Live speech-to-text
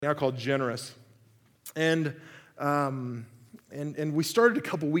Now called Generous. And we started a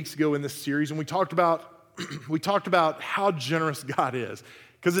couple weeks ago in this series, and we talked about how generous God is,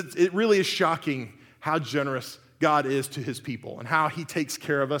 because it really is shocking how generous God is to his people and how he takes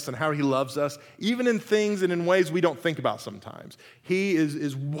care of us and how he loves us, even in things and in ways we don't think about sometimes. He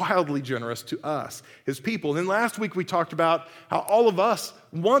is wildly generous to us, his people. And then last week we talked about how all of us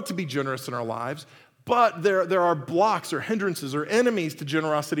want to be generous in our lives, but there are blocks or hindrances or enemies to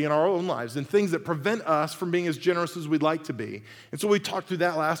generosity in our own lives and things that prevent us from being as generous as we'd like to be. And so we talked through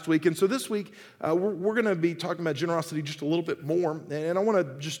that last week. And so this week, we're going to be talking about generosity just a little bit more. And I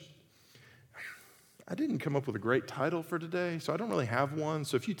want to I didn't come up with a great title for today, so I don't really have one.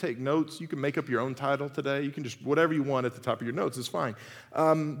 So if you take notes, you can make up your own title today. You can just, whatever you want at the top of your notes is fine.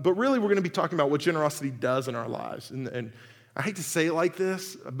 But really, we're going to be talking about what generosity does in our lives. And I hate to say it like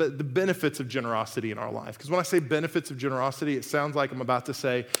this, but the benefits of generosity in our life. Because when I say benefits of generosity, it sounds like I'm about to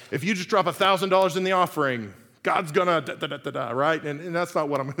say, if you just drop $1,000 in the offering, God's gonna right? And that's not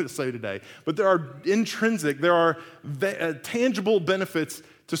what I'm going to say today. But there are tangible benefits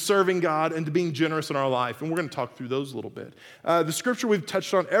to serving God and to being generous in our life. And we're going to talk through those a little bit. The scripture we've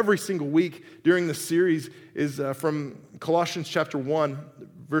touched on every single week during this series is from Colossians chapter 1,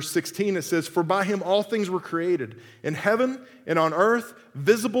 verse 16. It says, "For by him all things were created, in heaven and on earth,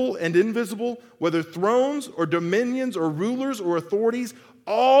 visible and invisible, whether thrones or dominions or rulers or authorities,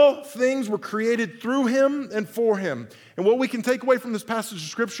 all things were created through him and for him." And what we can take away from this passage of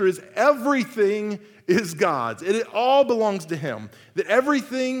scripture is everything is God's. It all belongs to him. That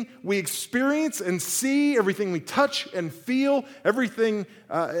everything we experience and see, everything we touch and feel,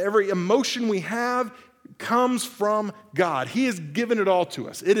 every emotion we have comes from God. He has given it all to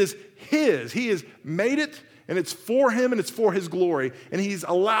us. It is his. He has made it, and it's for him, and it's for his glory. And he's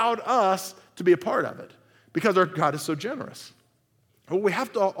allowed us to be a part of it because our God is so generous. What we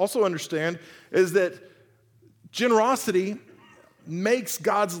have to also understand is that generosity makes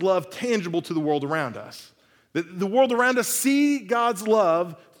God's love tangible to the world around us. The world around us see God's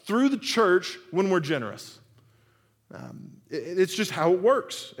love through the church when we're generous. It's just how it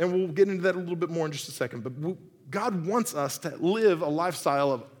works. And we'll get into that a little bit more in just a second. But God wants us to live a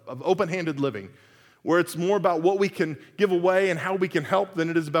lifestyle of open-handed living, where it's more about what we can give away and how we can help than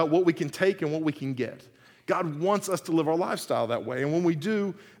it is about what we can take and what we can get. God wants us to live our lifestyle that way. And when we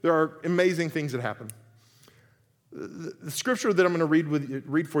do, there are amazing things that happen. The scripture that I'm going to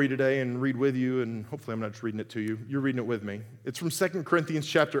read for you today and read with you, and hopefully I'm not just reading it to you, you're reading it with me. It's from 2 Corinthians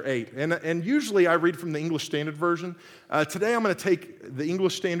chapter 8. And usually I read from the English Standard Version. Today I'm going to take the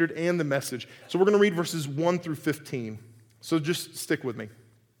English Standard and the Message. So we're going to read verses 1 through 15. So just stick with me.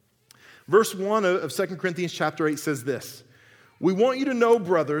 Verse 1 of 2 Corinthians chapter 8 says this: "We want you to know,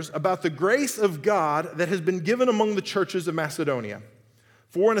 brothers, about the grace of God that has been given among the churches of Macedonia.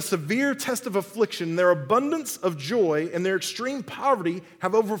 For in a severe test of affliction, their abundance of joy and their extreme poverty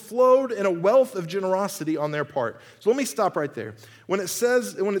have overflowed in a wealth of generosity on their part." So let me stop right there. When it's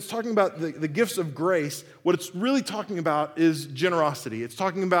talking about the gifts of grace, what it's really talking about is generosity. It's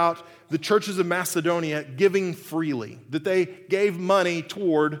talking about the churches of Macedonia giving freely, that they gave money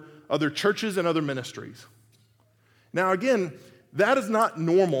toward other churches and other ministries. Now again, that is not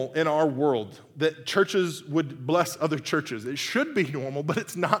normal in our world, that churches would bless other churches. It should be normal, but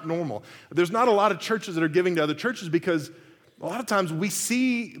it's not normal. There's not a lot of churches that are giving to other churches because a lot of times we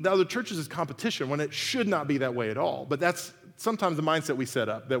see the other churches as competition when it should not be that way at all. But that's sometimes the mindset we set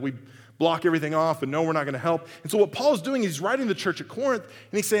up, that we block everything off and no, we're not going to help. And so what Paul's doing, he's writing to the church at Corinth,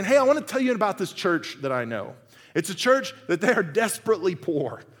 and he's saying, hey, I want to tell you about this church that I know. It's a church that they are desperately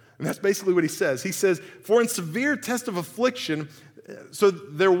poor. And that's basically what he says. He says, for in severe test of affliction, so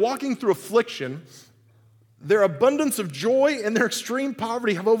they're walking through affliction, their abundance of joy and their extreme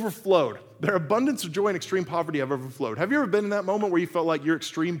poverty have overflowed. Their abundance of joy and extreme poverty have overflowed. Have you ever been in that moment where you felt like your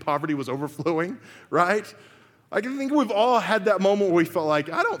extreme poverty was overflowing, right? I think we've all had that moment where we felt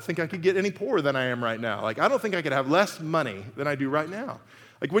like, I don't think I could get any poorer than I am right now. Like, I don't think I could have less money than I do right now.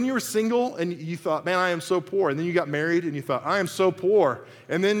 Like when you were single and you thought, man, I am so poor. And then you got married and you thought, I am so poor.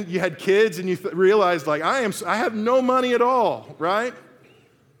 And then you had kids and you realized like, I have no money at all, right?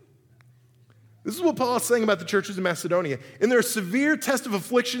 This is what Paul is saying about the churches in Macedonia. In their severe test of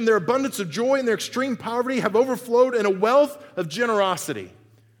affliction, their abundance of joy and their extreme poverty have overflowed in a wealth of generosity.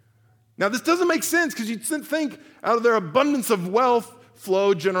 Now this doesn't make sense because you'd think out of their abundance of wealth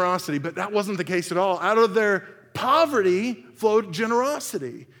flowed generosity, but that wasn't the case at all. Out of their poverty flowed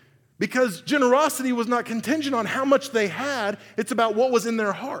generosity, because generosity was not contingent on how much they had. It's about what was in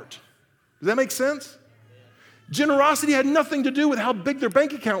their heart. Does that make sense? Generosity had nothing to do with how big their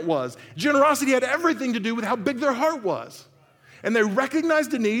bank account was. Generosity had everything to do with how big their heart was. And they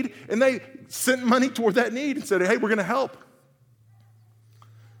recognized a need, and they sent money toward that need and said, hey, we're going to help.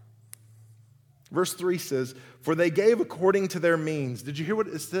 Verse 3 says, for they gave according to their means. Did you hear what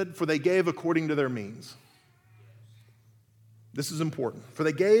it said? For they gave according to their means. This is important. For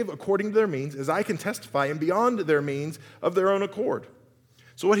they gave according to their means, as I can testify, and beyond their means of their own accord.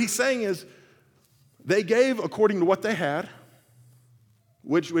 So what he's saying is, they gave according to what they had,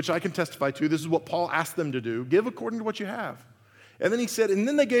 which I can testify to. This is what Paul asked them to do. Give according to what you have. And then he said, and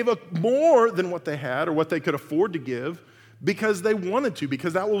then they gave up more than what they had or what they could afford to give because they wanted to,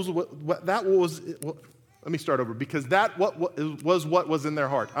 because that was let me start over. Because that was what was in their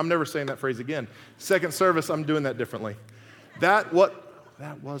heart. I'm never saying that phrase again. Second service, I'm doing that differently. That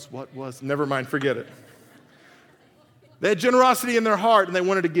was what was, never mind, forget it. They had generosity in their heart and they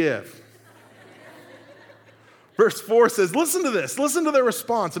wanted to give. Verse 4 says, listen to this. Listen to their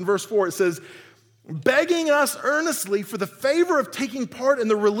response. In verse 4 it says, begging us earnestly for the favor of taking part in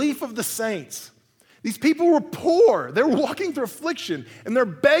the relief of the saints. These people were poor. They were walking through affliction, and they're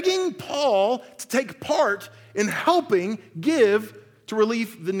begging Paul to take part in helping give to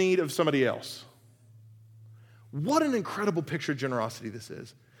relieve the need of somebody else. What an incredible picture of generosity this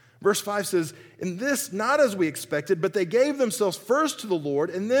is. Verse 5 says, in this, not as we expected, but they gave themselves first to the Lord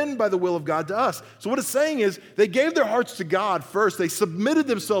and then by the will of God to us. So what it's saying is they gave their hearts to God first. They submitted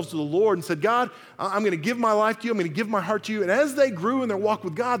themselves to the Lord and said, God, I'm going to give my life to you. I'm going to give my heart to you. And as they grew in their walk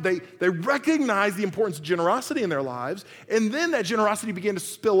with God, they recognized the importance of generosity in their lives. And then that generosity began to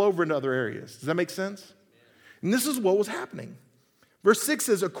spill over into other areas. Does that make sense? And this is what was happening. Verse 6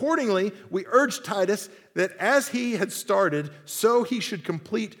 says, accordingly, we urge Titus that as he had started, so he should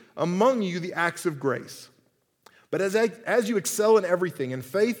complete among you the acts of grace. But as you excel in everything, in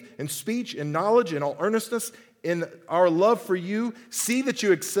faith, in speech, in knowledge, in all earnestness, in our love for you, see that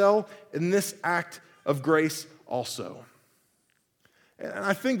you excel in this act of grace also. And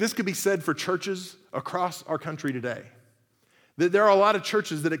I think this could be said for churches across our country today. That there are a lot of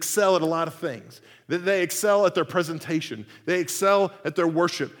churches that excel at a lot of things. That they excel at their presentation. They excel at their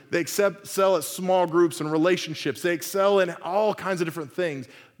worship. They excel at small groups and relationships. They excel in all kinds of different things.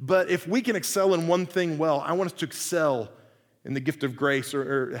 But if we can excel in one thing well, I want us to excel in the gift of grace,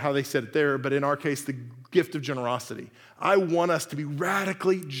 or how they said it there, but in our case, the gift of generosity. I want us to be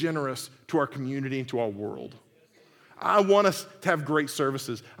radically generous to our community and to our world. I want us to have great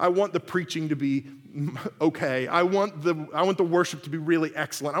services. I want the preaching to be okay. I want the worship to be really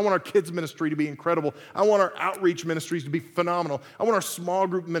excellent. I want our kids' ministry to be incredible. I want our outreach ministries to be phenomenal. I want our small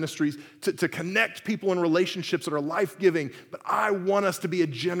group ministries to connect people in relationships that are life-giving. But I want us to be a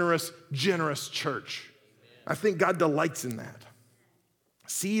generous, generous church. I think God delights in that.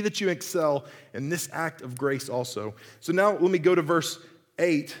 See that you excel in this act of grace also. So now let me go to verse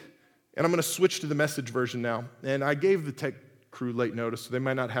 8. And I'm going to switch to the Message version now. And I gave the tech crew late notice, so they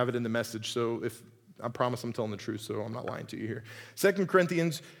might not have it in the Message. So I promise I'm telling the truth, so I'm not lying to you here. 2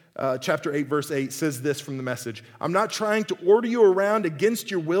 Corinthians chapter 8, verse 8 says this from the Message. I'm not trying to order you around against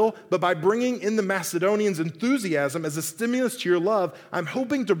your will, but by bringing in the Macedonians' enthusiasm as a stimulus to your love, I'm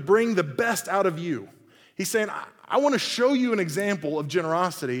hoping to bring the best out of you. He's saying, I want to show you an example of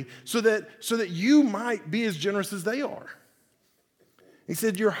generosity so that you might be as generous as they are. He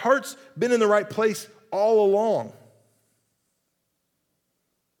said, your heart's been in the right place all along.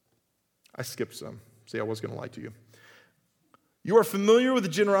 I skipped some. See, I was going to lie to you. You are familiar with the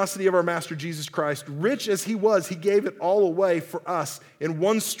generosity of our Master Jesus Christ. Rich as he was, he gave it all away for us. In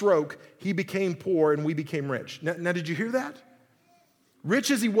one stroke, he became poor and we became rich. Now did you hear that?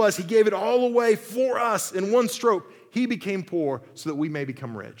 Rich as he was, he gave it all away for us. In one stroke, he became poor so that we may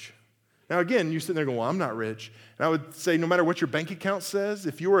become rich. Now again, you're sitting there going, well, I'm not rich. And I would say no matter what your bank account says,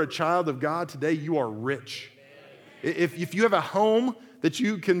 if you are a child of God today, you are rich. If you have a home that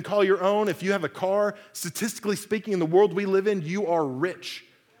you can call your own, if you have a car, statistically speaking, in the world we live in, you are rich.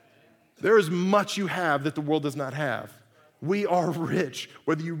 There is much you have that the world does not have. We are rich,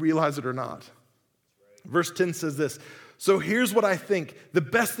 whether you realize it or not. Verse 10 says this, so here's what I think. The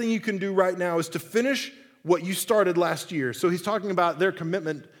best thing you can do right now is to finish what you started last year. So he's talking about their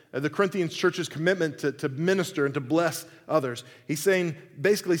commitment, the Corinthians church's commitment to minister and to bless others. He's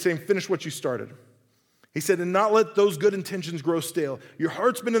basically saying, finish what you started. He said, and not let those good intentions grow stale. Your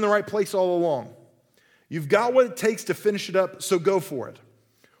heart's been in the right place all along. You've got what it takes to finish it up, so go for it.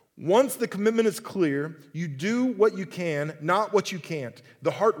 Once the commitment is clear, you do what you can, not what you can't.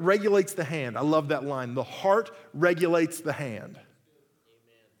 The heart regulates the hand. I love that line. The heart regulates the hand.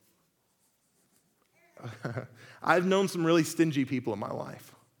 I've known some really stingy people in my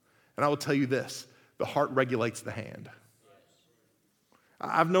life. And I will tell you this, the heart regulates the hand.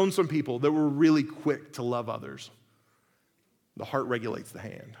 I've known some people that were really quick to love others. the heart regulates the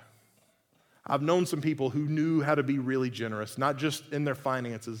hand. I've known some people who knew how to be really generous, not just in their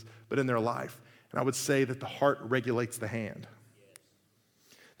finances, but in their life. And I would say that the heart regulates the hand.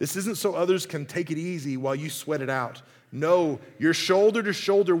 This isn't so others can take it easy while you sweat it out. No, you're shoulder to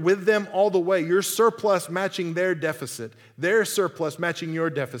shoulder with them all the way. Your surplus matching their deficit, their surplus matching your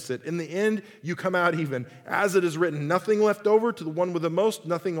deficit. In the end, you come out even. As it is written, nothing left over to the one with the most,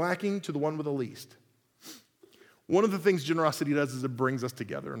 nothing lacking to the one with the least. One of the things generosity does is it brings us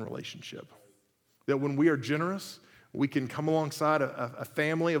together in relationship. That when we are generous, we can come alongside a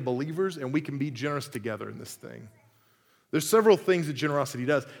family of believers and we can be generous together in this thing. There's several things that generosity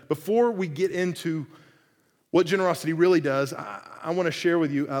does. Before we get into what generosity really does, I want to share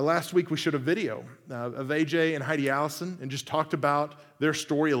with you, last week we showed a video of AJ and Heidi Allison and just talked about their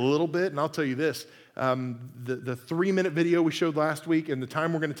story a little bit. And I'll tell you this, the 3-minute video we showed last week and the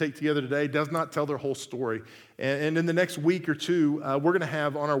time we're going to take together today does not tell their whole story. And in the next week or two, we're going to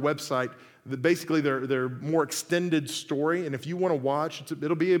have on our website basically their more extended story. And if you want to watch,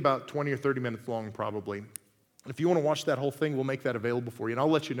 it'll be about 20 or 30 minutes long probably. If you want to watch that whole thing, we'll make that available for you. And I'll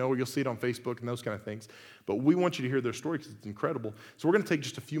let you know, or you'll see it on Facebook and those kind of things. But we want you to hear their story because it's incredible. So we're going to take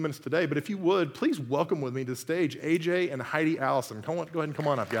just a few minutes today. But if you would, please welcome with me to the stage AJ and Heidi Allison. Go ahead and come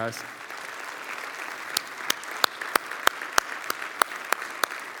on up, guys.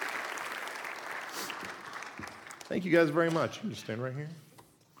 Thank you guys very much. You can just stand right here.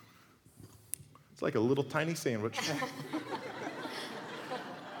 It's like a little tiny sandwich.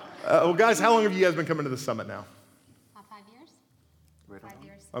 Well, guys, how long have you guys been coming to the summit now? 5 years. Right 5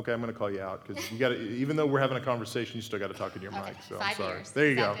 years. Okay, I'm going to call you out because you got to. Even though we're having a conversation, you still got to talk in your Okay, mic. So 5 I'm sorry. years. There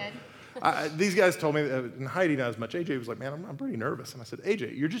you Is go. that good? These guys told me, and Heidi not as much. AJ was like, "Man, I'm pretty nervous," and I said,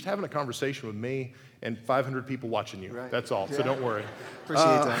 "AJ, you're just having a conversation with me and 500 people watching you. Right. That's all. Yeah. So don't worry." Appreciate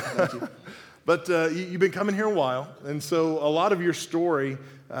that. Thank you. But you've been coming here a while, and so a lot of your story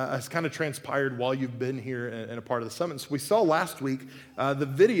has kind of transpired while you've been here and a part of the summit. So we saw last week the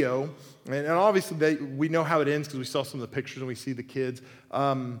video, and obviously we know how it ends because we saw some of the pictures and we see the kids.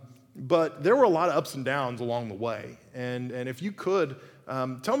 But there were a lot of ups and downs along the way. And if you could,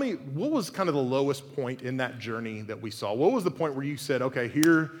 tell me, what was kind of the lowest point in that journey that we saw? What was the point where you said, okay,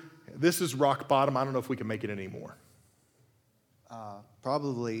 this is rock bottom. I don't know if we can make it anymore?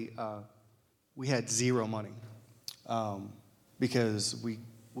 Probably we had zero money because we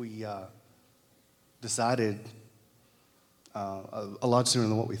decided a lot sooner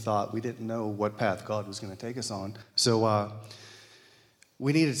than what we thought. We didn't know what path God was going to take us on. So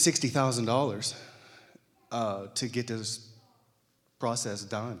we needed $60,000 to get this process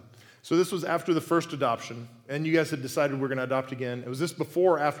done. So this was after the first adoption, and you guys had decided we're going to adopt again. Was this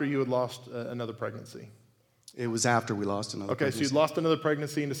before or after you had lost another pregnancy? It was after we lost another Okay, pregnancy. so you'd lost another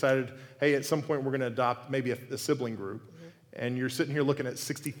pregnancy and decided, hey, at some point we're going to adopt maybe a sibling group. And you're sitting here looking at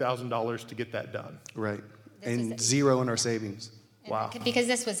 $60,000 to get that done. Right. This And is- zero in our savings. Wow. Because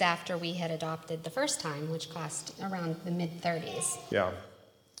this was after we had adopted the first time, which cost around the mid-30s. Yeah.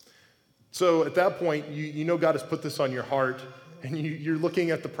 So at that point, you know God has put this on your heart, and you're looking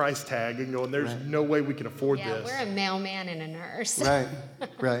at the price tag and going, there's Right. no way we can afford Yeah, this. we're a mailman and a nurse. Right,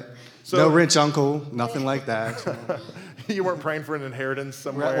 right. So- No rich uncle, nothing like that. You weren't praying for an inheritance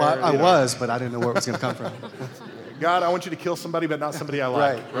somewhere. Well, I you know. was, but I didn't know where it was going to come from. God, I want you to kill somebody, but not somebody I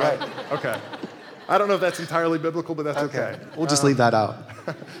like. Right. Okay. I don't know if that's entirely biblical, but that's okay. We'll just leave that out.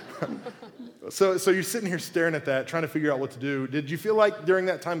 So you're sitting here staring at that, trying to figure out what to do. Did you feel like during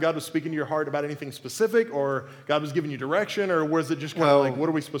that time God was speaking to your heart about anything specific, or God was giving you direction, or was it just kind of Well, like, what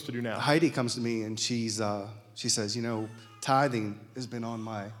are we supposed to do now? Heidi comes to me and she says, tithing has been on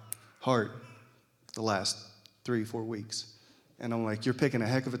my heart the last 3-4 weeks. And I'm like, you're picking a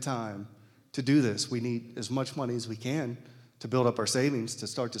heck of a time to do this. We need as much money as we can to build up our savings to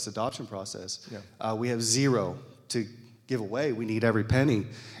start this adoption process. Yeah. We have zero to give away. We need every penny.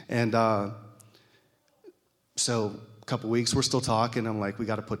 And so a couple weeks, we're still talking. I'm like, we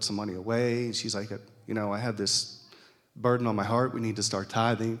got to put some money away. And she's like, I have this burden on my heart. We need to start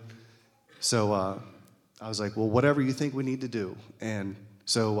tithing. So I was like, well, whatever you think we need to do. And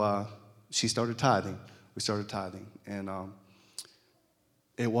so she started tithing. We started tithing. And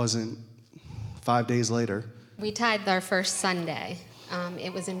it wasn't 5 days later. We tithed our first Sunday.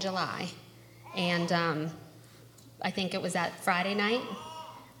 It was in July. And I think it was that Friday night.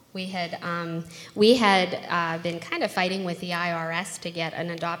 We had been kind of fighting with the IRS to get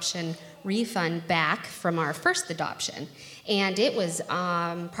an adoption refund back from our first adoption. And it was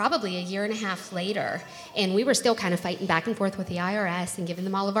probably a year and a half later, and we were still kind of fighting back and forth with the IRS and giving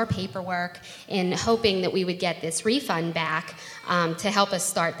them all of our paperwork and hoping that we would get this refund back to help us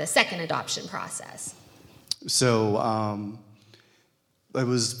start the second adoption process. So it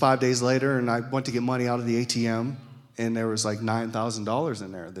was 5 days later, and I went to get money out of the ATM, and there was like $9,000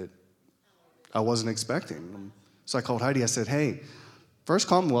 in there that I wasn't expecting. So I called Heidi. I said, hey, First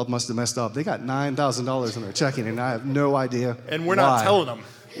Commonwealth must have messed up. They got $9,000 in their checking, and I have no idea And we're why. not telling them.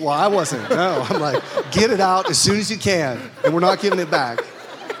 Well, I wasn't. No, I'm like, get it out as soon as you can, and we're not giving it back.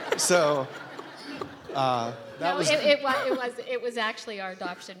 So it was actually our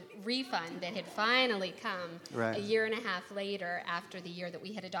adoption refund that had finally come Right. a year and a half later after the year that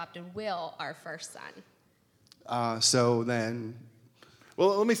we had adopted Will, our first son. So then,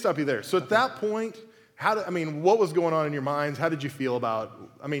 Well, let me stop you there. So at that point, what was going on in your minds? How did you feel about,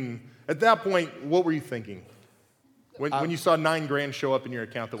 at that point, what were you thinking? When you saw $9,000 show up in your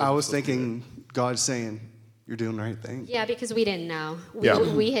account? I was thinking, God's saying, you're doing the right thing. Yeah, because we didn't know.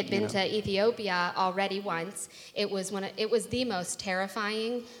 We had been to Ethiopia already once. It was the most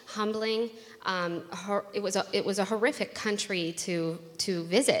terrifying, humbling. It was a horrific country to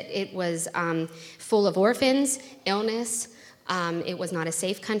visit. It was full of orphans, illness. It was not a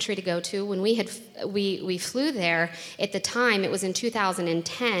safe country to go to. When we flew there, at the time, it was in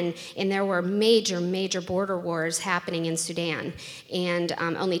 2010, and there were major border wars happening in Sudan. And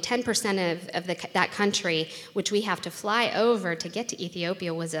only 10% of that country, which we have to fly over to get to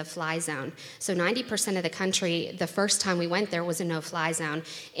Ethiopia, was a fly zone. So 90% of the country, the first time we went there, was a no-fly zone.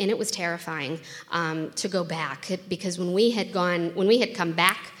 And it was terrifying to go back, because when we had come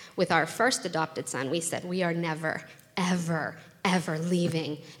back with our first adopted son, we said, we are never, ever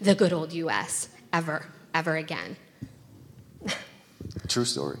leaving the good old U.S. ever again. True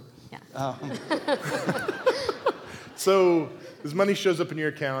story. Yeah. So this money shows up in your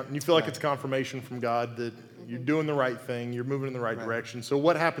account, and you feel like it's confirmation from God that you're doing the right thing, you're moving in the right direction. So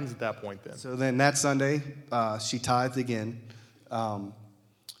what happens at that point then? So then that Sunday, she tithed again.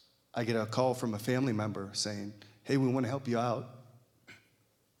 I get a call from a family member saying, hey, we want to help you out.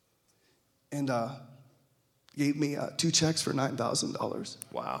 And gave me 2 checks for $9,000.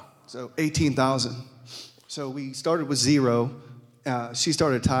 Wow. So $18,000. So we started with zero. She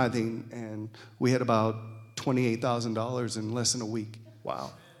started tithing, and we had about $28,000 in less than a week.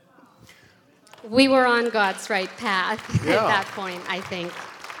 Wow. We were on God's right path at Yeah. that point, I think.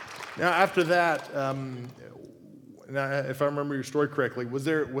 Now after that, if I remember your story correctly,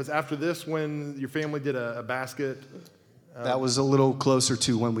 was after this when your family did a basket? That was a little closer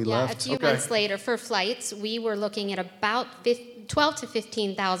to when we left. A few months later, for flights, we were looking at about $12,000 to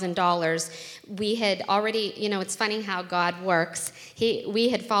 $15,000. We had already, it's funny how God works. We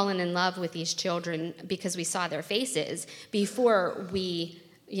had fallen in love with these children because we saw their faces before we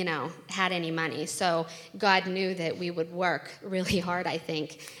had any money. So God knew that we would work really hard, I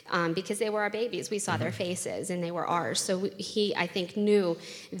think, because they were our babies. We saw their faces, and they were ours. So he, I think, knew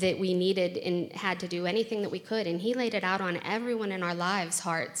that we needed and had to do anything that we could, and he laid it out on everyone in our lives'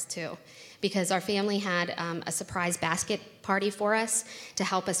 hearts, too, because our family had a surprise basket party for us to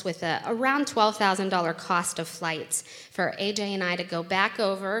help us with around $12,000 cost of flights for AJ and I to go back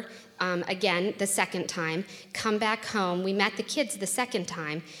over again the second time, come back home. We met the kids the second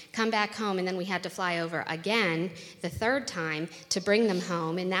time, come back home, and then we had to fly over again the third time to bring them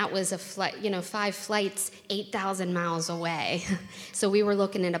home. And that was 5 flights, 8,000 miles away. So we were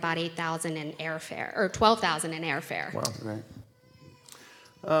looking at about $8,000 in airfare, or $12,000 in airfare. Wow.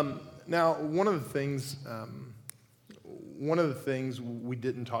 Right. Now, one of the things we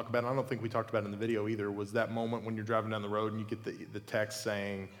didn't talk about, and I don't think we talked about in the video either, was that moment when you're driving down the road and you get the text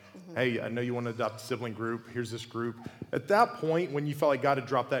saying, hey, I know you want to adopt a sibling group. Here's this group. At that point, when you felt like God had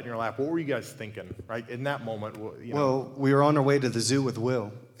dropped that in your lap, what were you guys thinking, right? In that moment, Well, we were on our way to the zoo with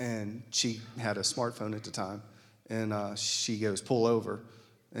Will, and she had a smartphone at the time. And she goes, pull over.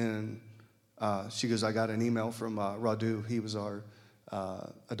 And she goes, I got an email from Radu. He was our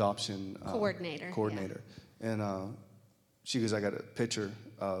adoption coordinator. Yeah. And she goes, I got a picture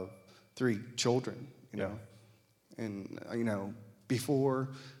of 3 children, And, before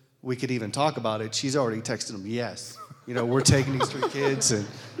we could even talk about it, she's already texted them, yes. We're taking these 3 kids. And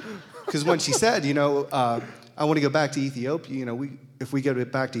because when she said, I want to go back to Ethiopia, if we go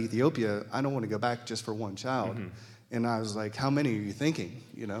back to Ethiopia, I don't want to go back just for 1 child. Mm-hmm. And I was like, how many are you thinking,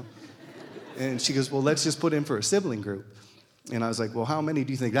 And she goes, well, let's just put in for a sibling group. And I was like, well, how many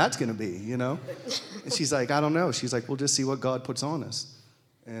do you think that's going to be, And she's like, I don't know. She's like, we'll just see what God puts on us.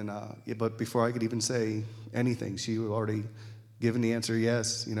 And but before I could even say anything, she was already given the answer,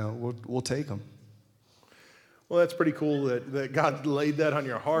 yes, we'll take them. Well, that's pretty cool that God laid that on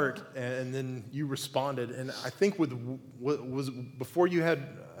your heart, and then you responded. And I think was before you had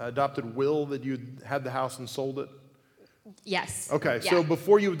adopted Will that you had the house and sold it? Yes. Okay, yeah. So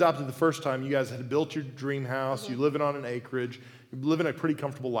before you adopted the first time, you guys had built your dream house. You live it on an acreage. living a pretty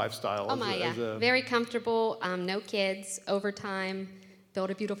comfortable lifestyle. Oh my, yeah. Very comfortable, no kids, overtime, built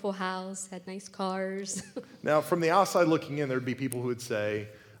a beautiful house, had nice cars. Now, from the outside looking in, there'd be people who would say,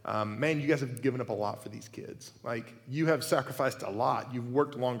 man, you guys have given up a lot for these kids. Like, you have sacrificed a lot. You've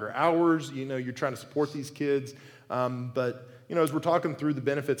worked longer hours. You're trying to support these kids. But as we're talking through the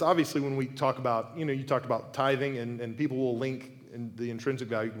benefits, obviously when we talk about, you talked about tithing, and people will link in the intrinsic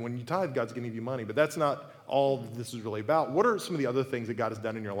value. When you tithe, God's going to give you money. But that's not all this is really about. What are some of the other things that God has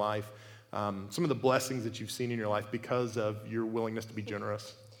done in your life? Some of the blessings that you've seen in your life because of your willingness to be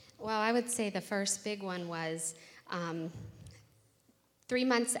generous? Well, I would say the first big one was 3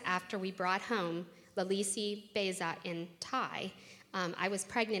 months after we brought home Lalisi, Beza, and Ty, I was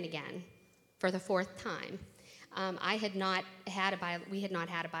pregnant again for the fourth time. We had not had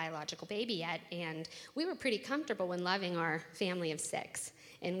a biological baby yet, and we were pretty comfortable when loving our family of 6,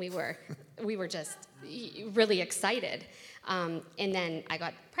 and we were just really excited. And then I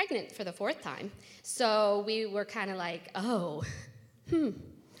got pregnant for the fourth time, so we were kind of like,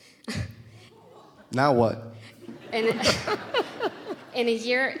 Now what? And in a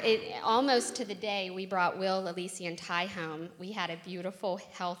year, almost to the day, we brought Will, Lalisi, and Ty home. We had a beautiful,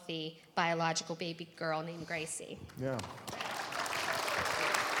 healthy, biological baby girl named Gracie. Yeah.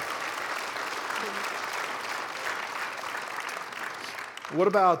 What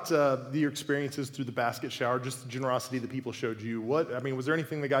about your experiences through the basket shower, just the generosity that people showed you? Was there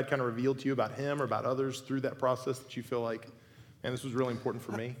anything that God kind of revealed to you about him or about others through that process that you feel like, man, this was really important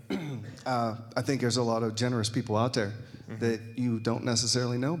for me? I think there's a lot of generous people out there that you don't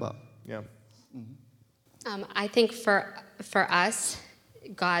necessarily know about. Yeah. I think for us,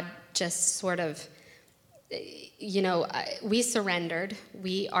 God just sort of, we surrendered.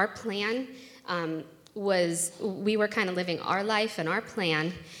 Our plan was we were kind of living our life and our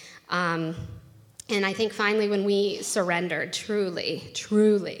plan. And I think finally when we surrendered,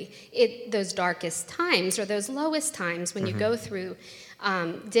 truly, those darkest times or those lowest times when you go through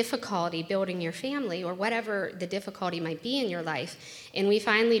difficulty building your family or whatever the difficulty might be in your life, and we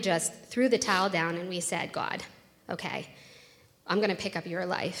finally just threw the towel down and we said, God, okay, I'm going to pick up your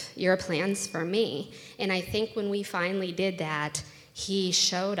life, your plans for me. And I think when we finally did that, he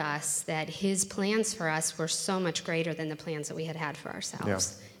showed us that his plans for us were so much greater than the plans that we had for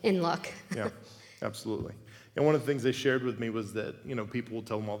ourselves. Yeah. And look. Yeah. Absolutely. And one of the things they shared with me was that, people will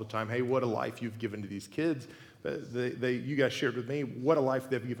tell them all the time, hey, what a life you've given to these kids. You guys shared with me what a life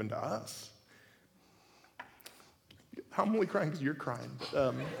they've given to us. I'm only crying because you're crying.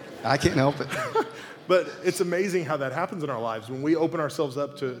 But, I can't help it. But it's amazing how that happens in our lives. When we open ourselves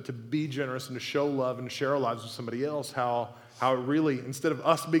up to be generous and to show love and to share our lives with somebody else, how it really, instead of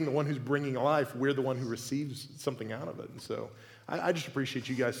us being the one who's bringing life, we're the one who receives something out of it. And so I just appreciate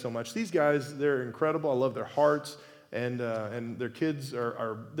you guys so much. These guys, they're incredible. I love their hearts, and their kids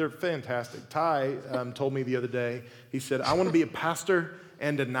they're fantastic. Ty told me the other day, he said, I want to be a pastor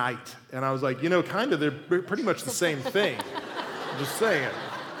and a knight. And I was like, kind of, they're pretty much the same thing. Just saying.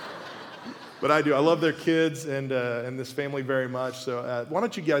 But I do. I love their kids and this family very much. So why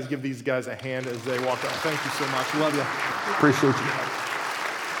don't you guys give these guys a hand as they walk out. Thank you so much. Love you. Appreciate you guys.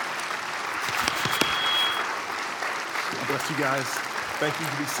 God bless you guys. Thank you.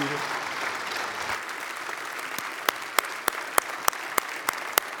 To be seated.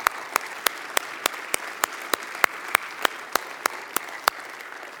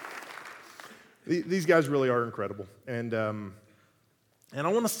 These guys really are incredible. And I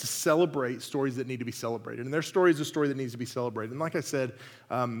want us to celebrate stories that need to be celebrated. And their story is a story that needs to be celebrated. And like I said,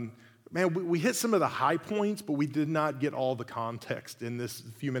 we hit some of the high points, but we did not get all the context in this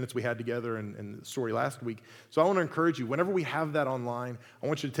few minutes we had together and the story last week. So I want to encourage you, whenever we have that online, I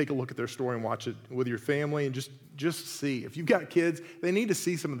want you to take a look at their story and watch it with your family and just see. If you've got kids, they need to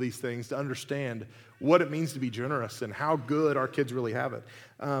see some of these things to understand what it means to be generous and how good our kids really have it.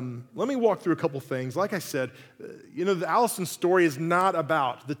 Let me walk through a couple things. Like I said, the Allison story is not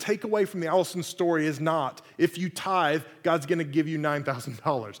about, the takeaway from the Allison story is not, if you tithe, God's going to give you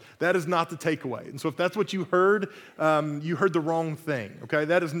 $9,000. That is not the takeaway. And so if that's what you heard the wrong thing, okay?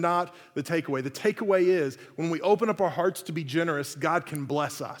 That is not the takeaway. The takeaway is, when we open up our hearts to be generous, God can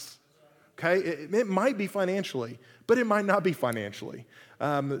bless us. Okay? It might be financially, but it might not be financially.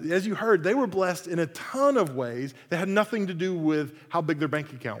 As you heard, they were blessed in a ton of ways that had nothing to do with how big their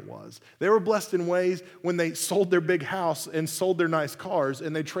bank account was. They were blessed in ways when they sold their big house and sold their nice cars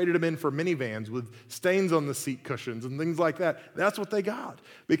and they traded them in for minivans with stains on the seat cushions and things like that. That's what they got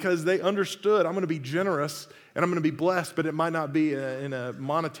because they understood, I'm going to be generous and I'm going to be blessed, but it might not be in a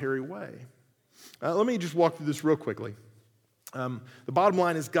monetary way. Let me just walk through this real quickly. The bottom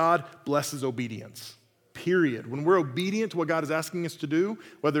line is God blesses obedience. period. When we're obedient to what God is asking us to do,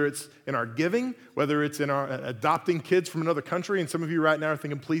 whether it's in our giving, whether it's in our adopting kids from another country, and some of you right now are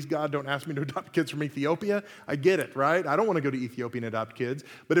thinking, please God, don't ask me to adopt kids from Ethiopia. I get it, right? I don't want to go to Ethiopia and adopt kids.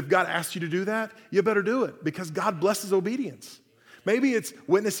 But if God asks you to do that, you better do it because God blesses obedience. Maybe it's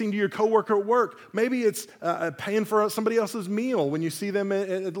witnessing to your coworker at work. Maybe it's paying for somebody else's meal when you see them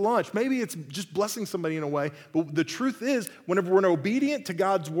at lunch. Maybe it's just blessing somebody in a way. But the truth is, whenever we're obedient to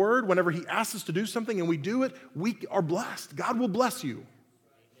God's word, whenever he asks us to do something and we do it, we are blessed. God will bless you,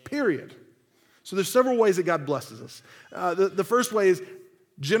 period. So there's several ways that God blesses us. The first way is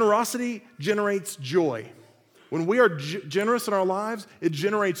generosity generates joy. When we are generous in our lives, it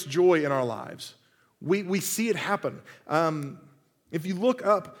generates joy in our lives. We see it happen. If you look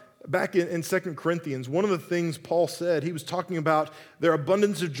up back in 2 Corinthians, one of the things Paul said, he was talking about their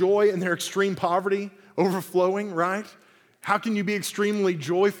abundance of joy and their extreme poverty overflowing, right? How can you be extremely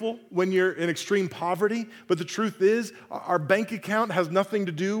joyful when you're in extreme poverty? But the truth is, our bank account has nothing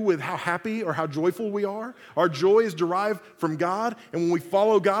to do with how happy or how joyful we are. Our joy is derived from God, and when we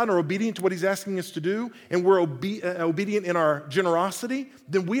follow God and are obedient to what he's asking us to do, and we're obedient in our generosity,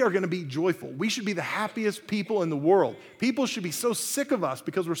 then we are going to be joyful. We should be the happiest people in the world. People should be so sick of us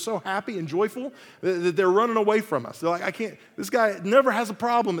because we're so happy and joyful that they're running away from us. They're like, this guy never has a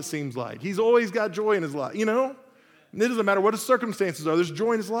problem, it seems like. He's always got joy in his life, you know? It doesn't matter what his circumstances are. There's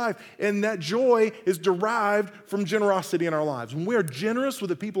joy in his life. And that joy is derived from generosity in our lives. When we are generous with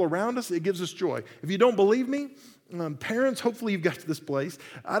the people around us, it gives us joy. If you don't believe me, parents, hopefully you've got to this place.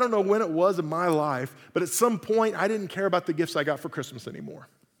 I don't know when it was in my life, but at some point, I didn't care about the gifts I got for Christmas anymore.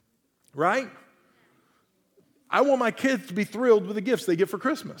 Right? I want my kids to be thrilled with the gifts they get for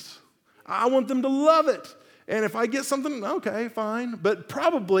Christmas. I want them to love it. And if I get something, okay, fine. But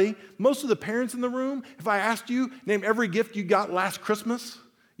probably most of the parents in the room, if I asked you, name every gift you got last Christmas,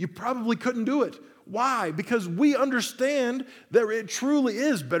 you probably couldn't do it. Why? Because we understand that it truly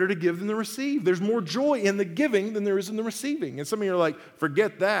is better to give than to receive. There's more joy in the giving than there is in the receiving. And some of you are like,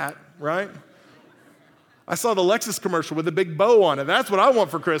 forget that, right? I saw the Lexus commercial with a big bow on it. That's what I want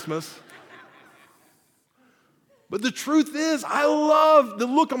for Christmas. But the truth is, I love the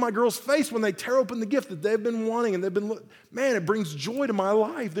look on my girl's face when they tear open the gift that they've been wanting, and man, it brings joy to my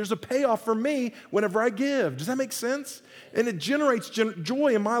life. There's a payoff for me whenever I give. Does that make sense? And it generates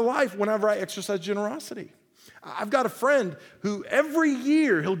joy in my life whenever I exercise generosity. I've got a friend who every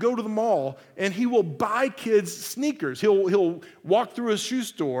year he'll go to the mall and he will buy kids sneakers. He'll walk through a shoe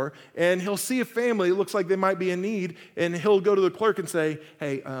store and he'll see a family, it looks like they might be in need, and he'll go to the clerk and say,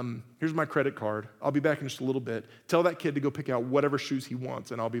 hey, here's my credit card. I'll be back in just a little bit. Tell that kid to go pick out whatever shoes he wants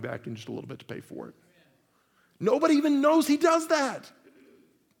and I'll be back in just a little bit to pay for it. Nobody even knows he does that.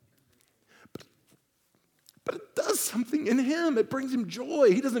 But it does something in him. It brings him joy.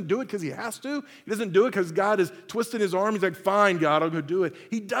 He doesn't do it because he has to. He doesn't do it because God is twisting his arm. He's like, fine, God, I'll go do it.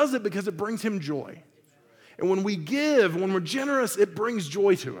 He does it because it brings him joy. And when we give, when we're generous, it brings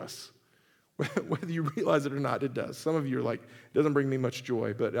joy to us. Whether you realize it or not, it does. Some of you are like, it doesn't bring me much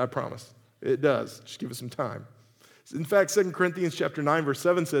joy, but I promise, it does. Just give it some time. In fact, 2 Corinthians chapter 9, verse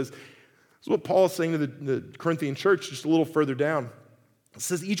 7 says, this is what Paul is saying to the Corinthian church just a little further down. It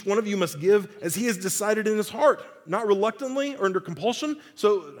says, each one of you must give as he has decided in his heart, not reluctantly or under compulsion.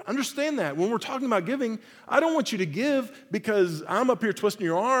 So understand that. When we're talking about giving, I don't want you to give because I'm up here twisting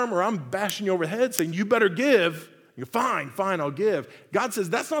your arm or I'm bashing you over the head saying, you better give. You go, fine, I'll give. God says,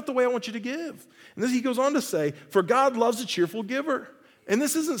 that's not the way I want you to give. And then he goes on to say, for God loves a cheerful giver. And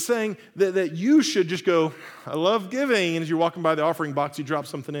this isn't saying that you should just go, I love giving. And as you're walking by the offering box, you drop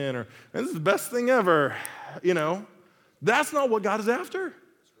something in, or this is the best thing ever, you know. That's not what God is after.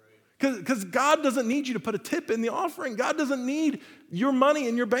 Because God doesn't need you to put a tip in the offering. God doesn't need your money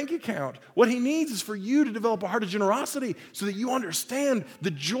in your bank account. What he needs is for you to develop a heart of generosity so that you understand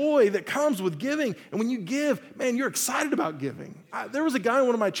the joy that comes with giving. And when you give, man, you're excited about giving. There was a guy in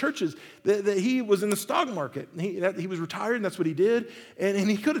one of my churches that he was in the stock market. He was retired, and that's what he did. And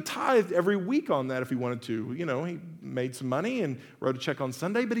he could have tithed every week on that if he wanted to. You know, he made some money and wrote a check on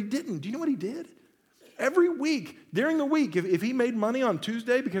Sunday, but he didn't. Do you know what he did? Every week, during the week, if he made money on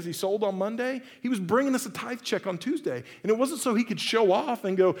Tuesday because he sold on Monday, he was bringing us a tithe check on Tuesday. And it wasn't so he could show off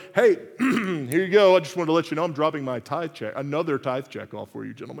and go, hey, here you go. I just wanted to let you know I'm dropping my tithe check, another tithe check off for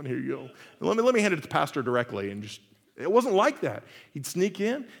you, gentlemen. Here you go. And let me hand it to the pastor directly. And just, it wasn't like that. He'd sneak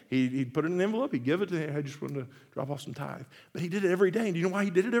in. He'd put it in an envelope. He'd give it to him. I just wanted to drop off some tithe. But he did it every day. And do you know why he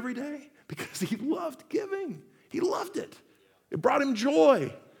did it every day? Because he loved giving. He loved it. It brought him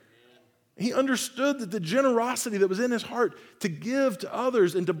joy. He understood that the generosity that was in his heart to give to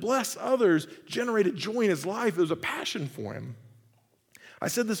others and to bless others generated joy in his life. It was a passion for him. I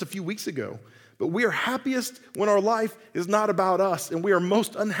said this a few weeks ago, but we are happiest when our life is not about us, and we are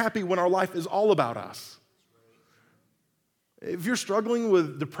most unhappy when our life is all about us. If you're struggling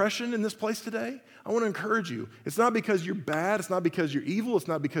with depression in this place today, I want to encourage you. It's not because you're bad. It's not because you're evil. It's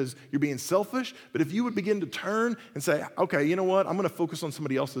not because you're being selfish. But if you would begin to turn and say, okay, you know what? I'm going to focus on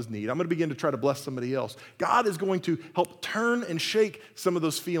somebody else's need. I'm going to begin to try to bless somebody else. God is going to help turn and shake some of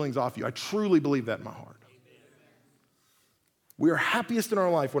those feelings off you. I truly believe that in my heart. We are happiest in our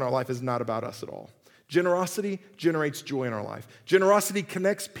life when our life is not about us at all. Generosity generates joy in our life. Generosity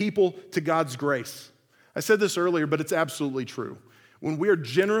connects people to God's grace. I said this earlier, but it's absolutely true. When we are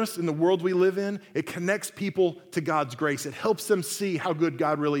generous in the world we live in, it connects people to God's grace. It helps them see how good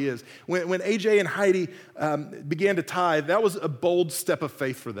God really is. When AJ and Heidi began to tithe, that was a bold step of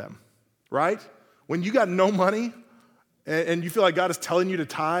faith for them, right? When you got no money and you feel like God is telling you to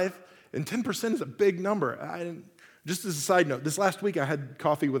tithe, and 10% is a big number. Just as a side note, this last week I had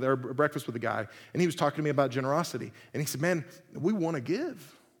coffee or breakfast with a guy, and he was talking to me about generosity. And he said, man, we want to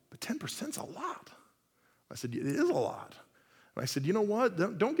give, but 10% is a lot. I said, it is a lot. And I said, you know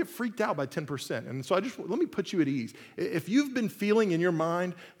what? Don't get freaked out by 10%. And so let me put you at ease. If you've been feeling in your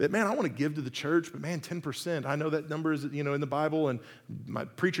mind that, man, I want to give to the church, but man, 10%, I know that number is, in the Bible, and my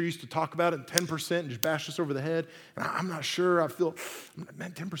preacher used to talk about it, 10%, and just bash us over the head. And I'm not sure,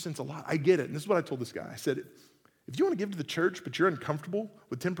 man, 10% is a lot. I get it. And this is what I told this guy. I said, if you want to give to the church, but you're uncomfortable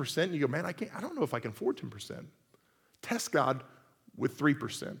with 10%, and you go, man, I don't know if I can afford 10%. Test God with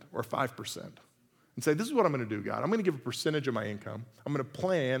 3% or 5%. And say, this is what I'm going to do, God. I'm going to give a percentage of my income. I'm going to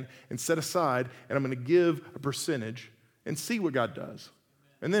plan and set aside, and I'm going to give a percentage and see what God does.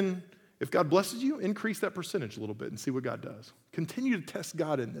 And then if God blesses you, increase that percentage a little bit and see what God does. Continue to test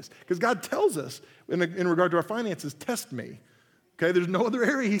God in this. Because God tells us in regard to our finances, test me. Okay, there's no other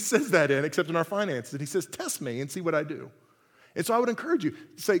area he says that in except in our finances. He says, test me and see what I do. And so I would encourage you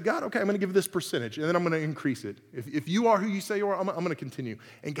to say, God, okay, I'm going to give this percentage, and then I'm going to increase it. If you are who you say you are, I'm going to continue.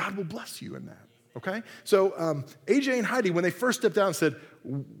 And God will bless you in that. Okay? So AJ and Heidi, when they first stepped out and said,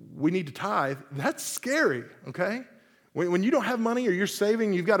 we need to tithe, that's scary, okay? When you don't have money or you're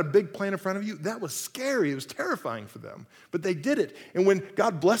saving, you've got a big plan in front of you, that was scary. It was terrifying for them. But they did it. And when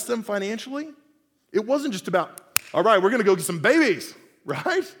God blessed them financially, it wasn't just about, all right, we're going to go get some babies,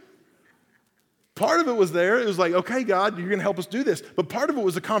 right? Part of it was there. It was like, okay, God, you're going to help us do this. But part of it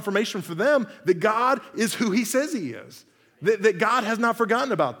was a confirmation for them that God is who he says he is. That God has not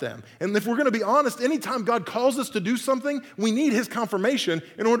forgotten about them. And if we're going to be honest, anytime God calls us to do something, we need his confirmation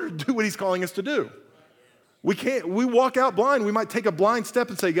in order to do what he's calling us to do. We walk out blind. We might take a blind step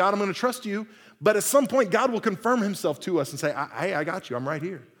and say, God, I'm going to trust you. But at some point, God will confirm himself to us and say, hey, I got you. I'm right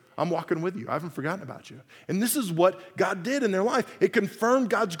here. I'm walking with you. I haven't forgotten about you. And this is what God did in their life. It confirmed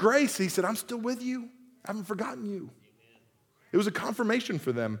God's grace. He said, I'm still with you. I haven't forgotten you. It was a confirmation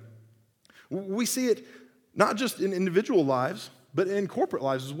for them. We see it not just in individual lives, but in corporate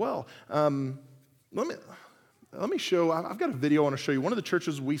lives as well. Let me show, I've got a video I want to show you. One of the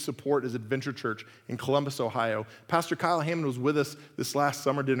churches we support is Adventure Church in Columbus, Ohio. Pastor Kyle Hammond was with us this last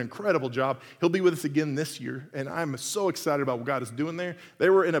summer, did an incredible job. He'll be with us again this year, and I'm so excited about what God is doing there. They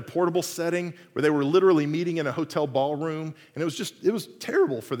were in a portable setting where they were literally meeting in a hotel ballroom, and it was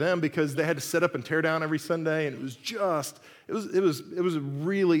terrible for them because they had to set up and tear down every Sunday, and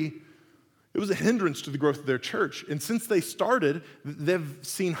it was a hindrance to the growth of their church. And since they started, they've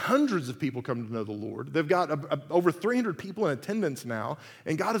seen hundreds of people come to know the Lord. They've got over 300 people in attendance now,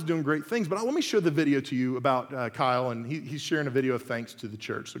 and God is doing great things. But let me show the video to you about Kyle, and he's sharing a video of thanks to the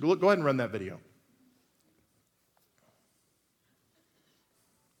church. So go ahead and run that video.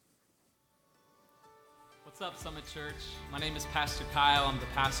 What's up, Summit Church? My name is Pastor Kyle. I'm the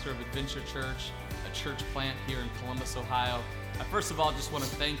pastor of Adventure Church, a church plant here in Columbus, Ohio. I first of all just want to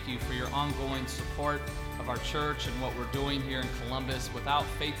thank you for your ongoing support of our church and what we're doing here in Columbus. Without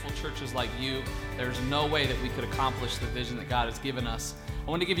faithful churches like you, there's no way that we could accomplish the vision that God has given us. I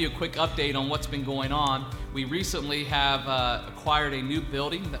want to give you a quick update on what's been going on. We recently have acquired a new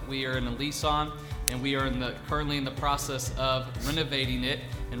building that we are in a lease on, and we are currently in the process of renovating it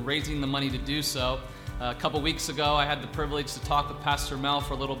and raising the money to do so. A couple weeks ago, I had the privilege to talk with Pastor Mel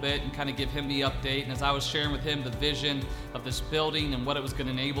for a little bit and kind of give him the update. And as I was sharing with him the vision of this building and what it was going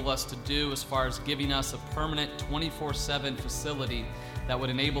to enable us to do as far as giving us a permanent 24/7 facility that would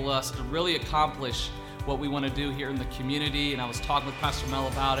enable us to really accomplish what we want to do here in the community. And I was talking with Pastor Mel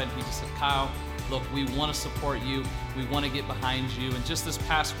about it, and he just said, Kyle, look, we want to support you. We want to get behind you. And just this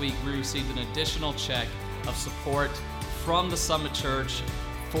past week, we received an additional check of support from the Summit Church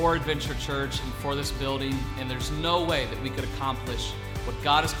for Adventure Church and for this building, and there's no way that we could accomplish what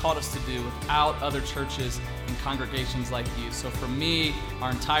God has called us to do without other churches and congregations like you. So for me,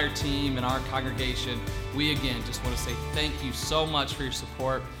 our entire team and our congregation, we again just want to say thank you so much for your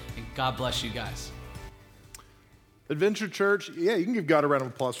support, and God bless you guys. Adventure Church, yeah, you can give God a round of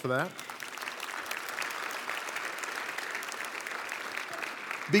applause for that.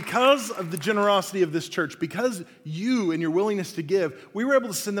 Because of the generosity of this church, because you and your willingness to give, we were able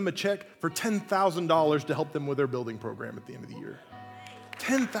to send them a check for $10,000 to help them with their building program at the end of the year.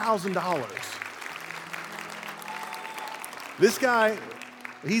 $10,000. This guy,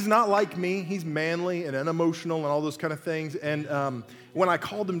 he's not like me. He's manly and unemotional and all those kind of things. And when I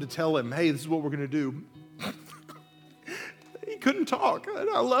called him to tell him, hey, this is what we're going to do, he couldn't talk. And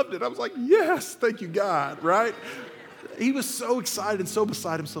I loved it. I was like, yes, thank you, God, right? He was so excited and so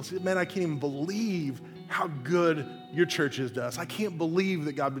beside himself. He said, man, I can't even believe how good your church is to us. I can't believe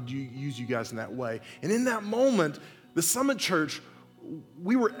that God would use you guys in that way. And in that moment, the Summit Church,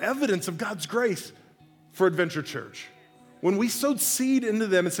 we were evidence of God's grace for Adventure Church. When we sowed seed into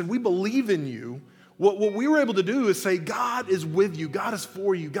them and said, we believe in you, what we were able to do is say, God is with you, God is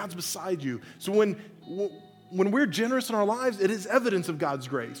for you, God's beside you. So when we're generous in our lives, it is evidence of God's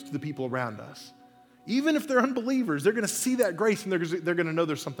grace to the people around us. Even if they're unbelievers, they're going to see that grace and they're going to know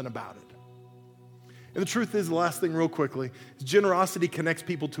there's something about it. And the truth is, the last thing real quickly, is generosity connects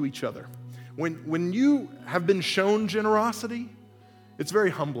people to each other. When you have been shown generosity, it's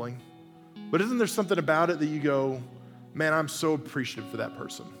very humbling. But isn't there something about it that you go, man, I'm so appreciative for that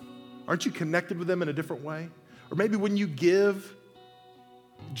person? Aren't you connected with them in a different way? Or maybe when you give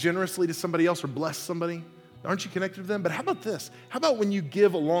generously to somebody else or bless somebody, aren't you connected with them? But how about this? How about when you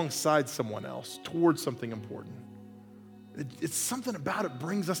give alongside someone else towards something important? It's something about it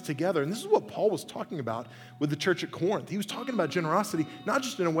brings us together. And this is what Paul was talking about with the church at Corinth. He was talking about generosity, not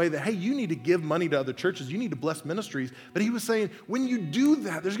just in a way that, hey, you need to give money to other churches, you need to bless ministries, but he was saying, when you do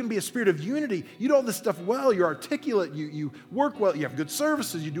that, there's going to be a spirit of unity. You do all this stuff well, you're articulate, you work well, you have good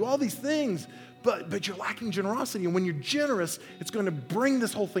services, you do all these things, but you're lacking generosity. And when you're generous, it's going to bring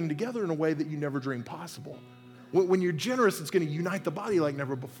this whole thing together in a way that you never dreamed possible. When you're generous, it's going to unite the body like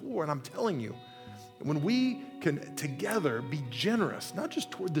never before. And I'm telling you, when we can together be generous, not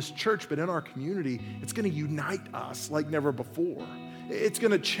just toward this church, but in our community, it's going to unite us like never before. It's going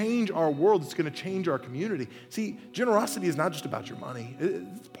to change our world. It's going to change our community. See, generosity is not just about your money.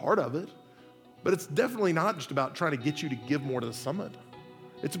 It's part of it. But it's definitely not just about trying to get you to give more to the summit.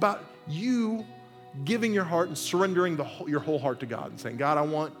 It's about you giving your heart and surrendering your whole heart to God and saying, God, I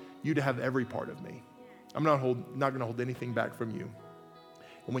want you to have every part of me. I'm not going to hold anything back from you.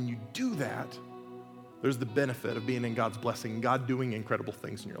 And when you do that, there's the benefit of being in God's blessing, God doing incredible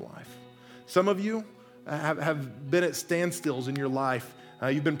things in your life. Some of you have been at standstills in your life.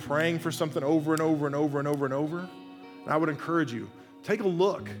 You've been praying for something over and over and over and over and over. And I would encourage you, take a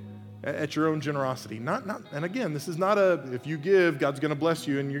look at your own generosity. And again, this is not if you give, God's going to bless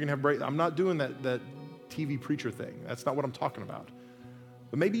you and you're going to have break. I'm not doing that TV preacher thing. That's not what I'm talking about.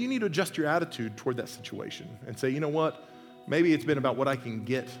 But maybe you need to adjust your attitude toward that situation and say, you know what? Maybe it's been about what I can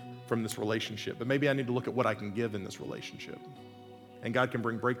get from this relationship, but maybe I need to look at what I can give in this relationship. And God can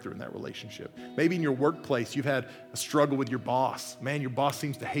bring breakthrough in that relationship. Maybe in your workplace, you've had a struggle with your boss. Man, your boss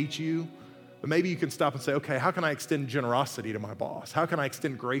seems to hate you. But maybe you can stop and say, okay, how can I extend generosity to my boss? How can I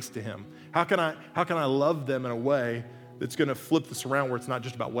extend grace to him? How can I love them in a way that's going to flip this around where it's not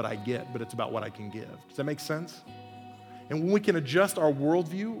just about what I get, but it's about what I can give? Does that make sense? And when we can adjust our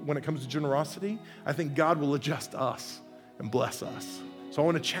worldview when it comes to generosity, I think God will adjust us and bless us. So I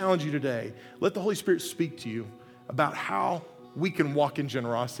want to challenge you today. Let the Holy Spirit speak to you about how we can walk in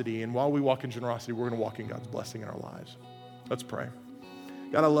generosity. And while we walk in generosity, we're going to walk in God's blessing in our lives. Let's pray.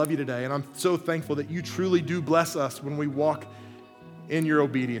 God, I love you today. And I'm so thankful that you truly do bless us when we walk in your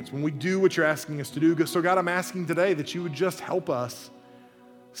obedience, when we do what you're asking us to do. So God, I'm asking today that you would just help us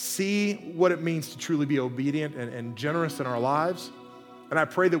see what it means to truly be obedient and generous in our lives. And I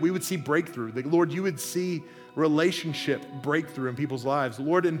pray that we would see breakthrough, that Lord, you would see relationship breakthrough in people's lives.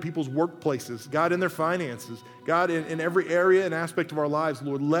 Lord, in people's workplaces, God, in their finances, God, in every area and aspect of our lives,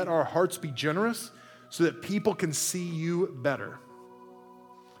 Lord, let our hearts be generous so that people can see you better.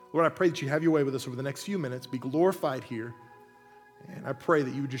 Lord, I pray that you have your way with us over the next few minutes, be glorified here, and I pray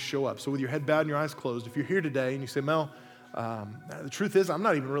that you would just show up. So with your head bowed and your eyes closed, if you're here today and you say, Mel, the truth is I'm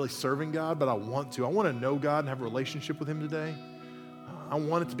not even really serving God, but I want to. I want to know God and have a relationship with him today. I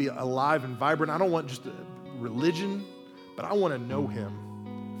want it to be alive and vibrant. I don't want just religion, but I want to know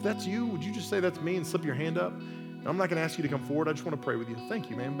him. If that's you, would you just say that's me and slip your hand up? And I'm not going to ask you to come forward. I just want to pray with you. Thank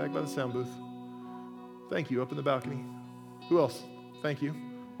you, man. Back by the sound booth. Thank you. Up in the balcony. Who else? Thank you.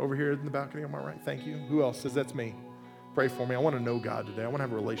 Over here in the balcony on my right. Thank you. Who else says that's me? Pray for me. I want to know God today. I want to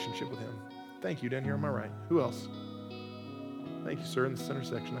have a relationship with him. Thank you, down here on my right. Who else? Thank you, sir, in the center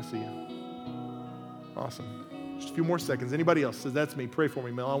section. I see you. Awesome. Just a few more seconds. Anybody else says, that's me. Pray for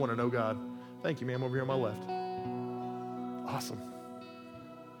me, Mel. I want to know God. Thank you, ma'am, over here on my left. Awesome.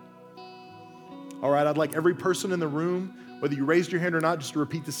 All right, I'd like every person in the room, whether you raised your hand or not, just to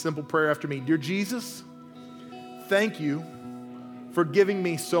repeat this simple prayer after me. Dear Jesus, thank you for giving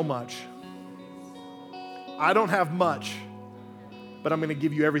me so much. I don't have much, but I'm going to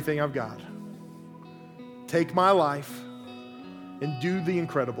give you everything I've got. Take my life and do the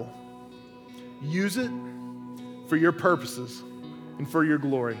incredible. Use it for your purposes and for your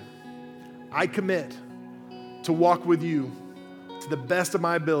glory. I commit to walk with you to the best of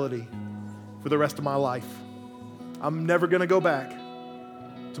my ability for the rest of my life. I'm never going to go back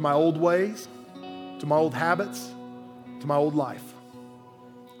to my old ways, to my old habits, to my old life.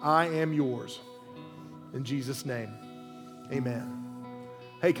 I am yours. In Jesus' name, amen.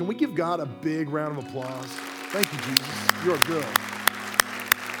 Hey, can we give God a big round of applause? Thank you, Jesus. You're good.